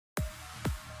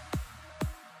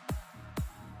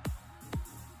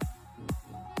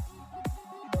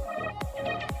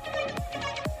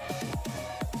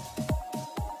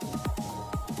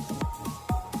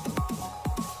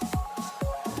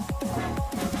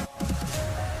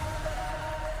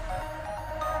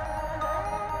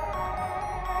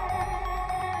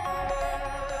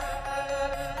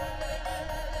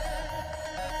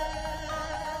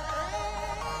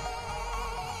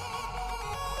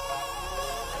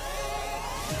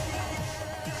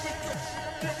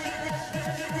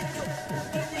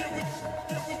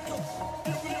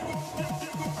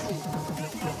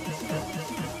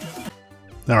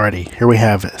Alrighty, here we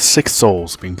have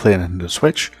 6Souls being played on the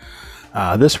Switch.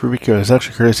 This review is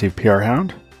actually courtesy of PR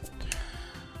Hound.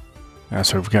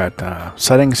 So we've got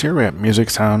settings here. We have music,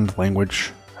 sound,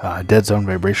 language, dead zone,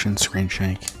 vibration, screen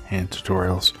shake, and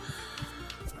tutorials.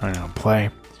 I'm going to play.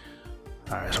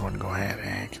 Alright, so I'm going to go ahead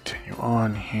and continue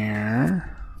on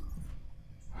here.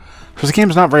 So this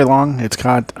game's not very long. It's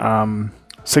got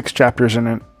 6 chapters in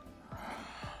it.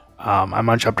 I'm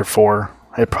on chapter 4.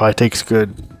 It probably takes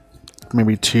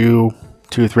maybe 2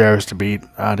 to 3 hours to beat,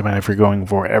 depending if you're going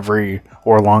for every,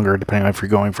 or longer, depending on if you're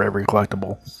going for every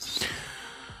collectible.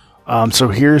 So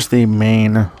here's the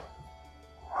main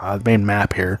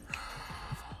map here.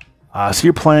 So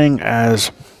you're playing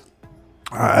as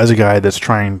a guy that's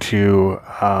trying to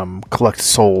collect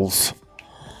souls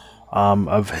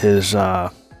of his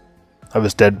dead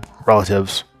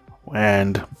relatives,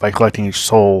 and by collecting each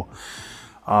soul,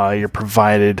 you're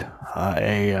provided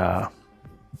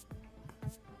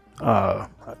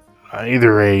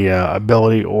either a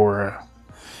ability or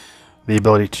the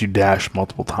ability to dash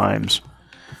multiple times.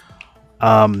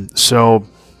 So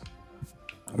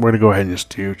we're going to go ahead and just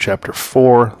do chapter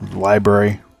 4, the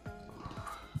library.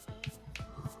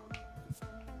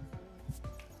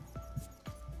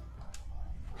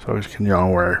 So I just continue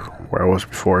on where I was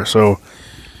before. So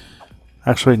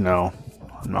actually, no,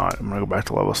 I'm not. I'm going to go back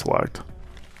to level select.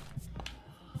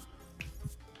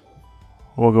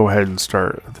 We'll go ahead and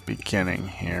start at the beginning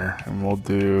here, and we'll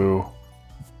do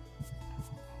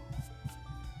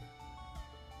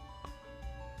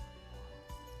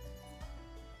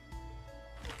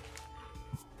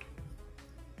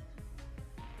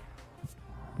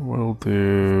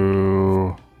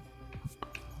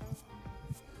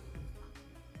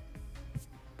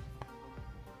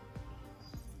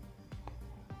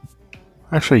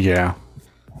actually, yeah.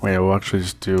 Wait, we'll actually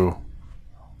just do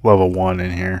level 1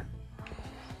 in here.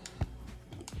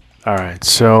 Alright,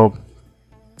 so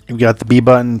you've got the B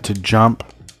button to jump.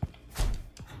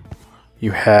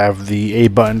 You have the A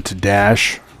button to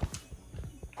dash.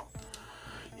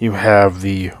 You have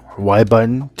the Y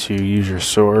button to use your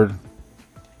sword.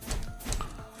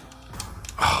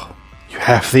 You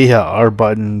have the R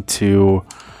button to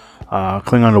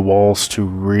cling onto walls to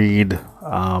read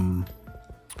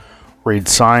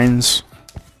signs.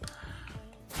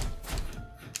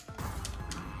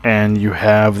 And you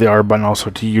have the R button also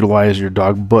to utilize your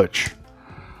dog Butch.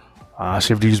 So you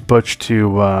have to use Butch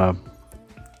to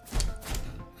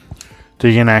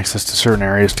gain access to certain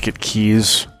areas to get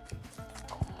keys.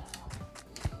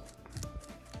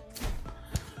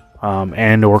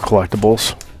 And or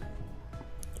collectibles.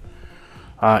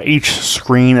 Each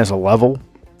screen is a level.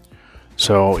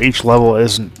 So each level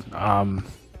isn't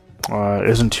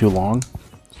too long.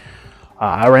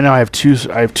 Right now I have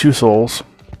two souls.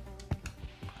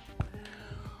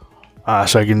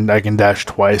 So I can dash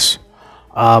twice.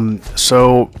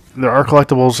 So there are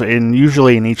collectibles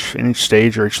usually in each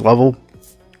stage or each level.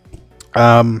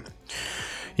 You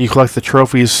collect the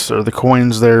trophies or the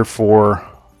coins there for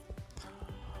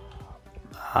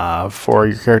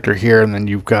your character here, and then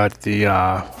you've got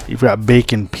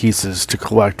bacon pieces to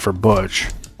collect for Butch.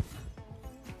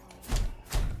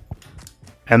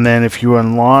 And then if you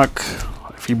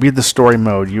beat the story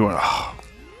mode, if you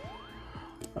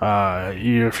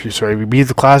beat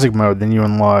the classic mode, then you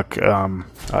unlock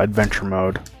adventure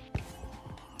mode.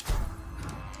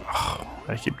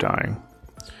 I keep dying.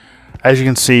 As you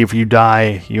can see, if you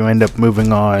die, you end up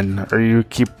moving on, or you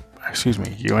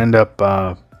end up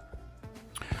going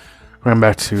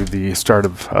back to the start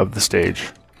of the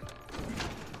stage.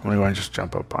 I'm going to just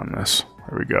jump up on this.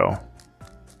 There we go.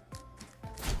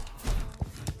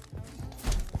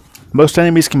 Most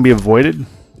enemies can be avoided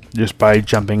just by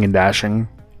jumping and dashing.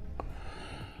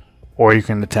 Or you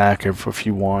can attack if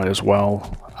you want as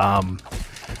well.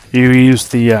 You use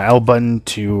the L button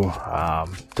to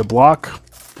block.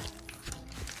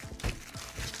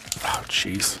 Oh,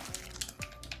 jeez.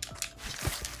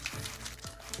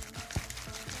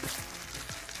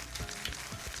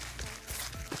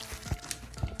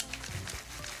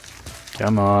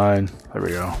 Come on. There we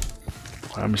go.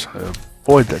 I'm just going to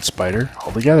avoid that spider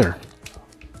altogether.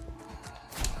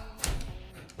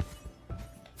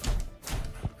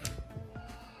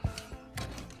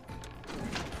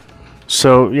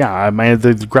 So yeah,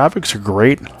 the graphics are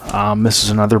great. This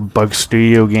is another Bug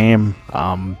Studio game.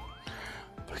 The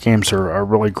games are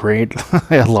really great.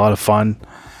 They had a lot of fun.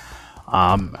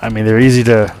 I mean, they're easy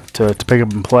to pick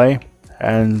up and play,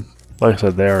 and like I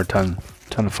said, they are a ton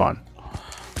of fun.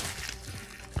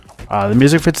 The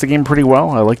music fits the game pretty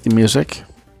well. I like the music.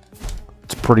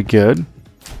 It's pretty good.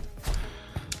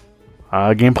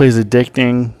 Gameplay is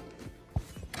addicting.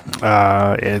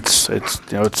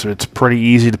 It's pretty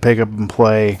easy to pick up and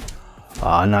play,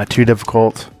 not too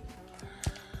difficult.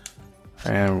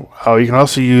 And you can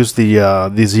also use the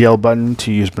ZL button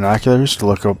to use binoculars to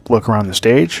look around the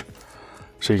stage,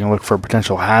 so you can look for a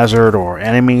potential hazard or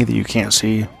enemy that you can't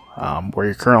see where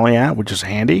you're currently at, which is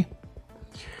handy.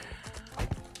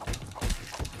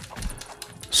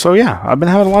 So yeah, I've been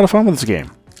having a lot of fun with this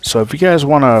game. So if you guys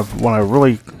want a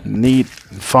really neat,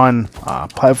 fun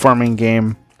platforming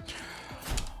game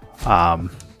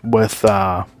with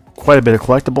quite a bit of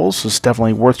collectibles, it's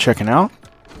definitely worth checking out.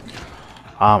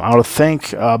 I want to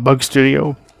thank Bug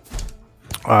Studio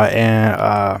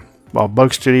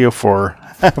Bug Studio for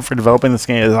for developing this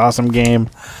game. It's an awesome game.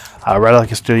 Red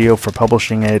Like a Studio for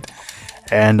publishing it,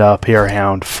 and PR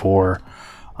Hound for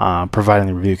providing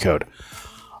the review code.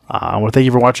 I want to thank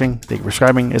you for watching. Thank you for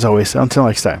subscribing. As always, until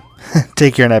next time,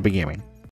 take care and happy gaming.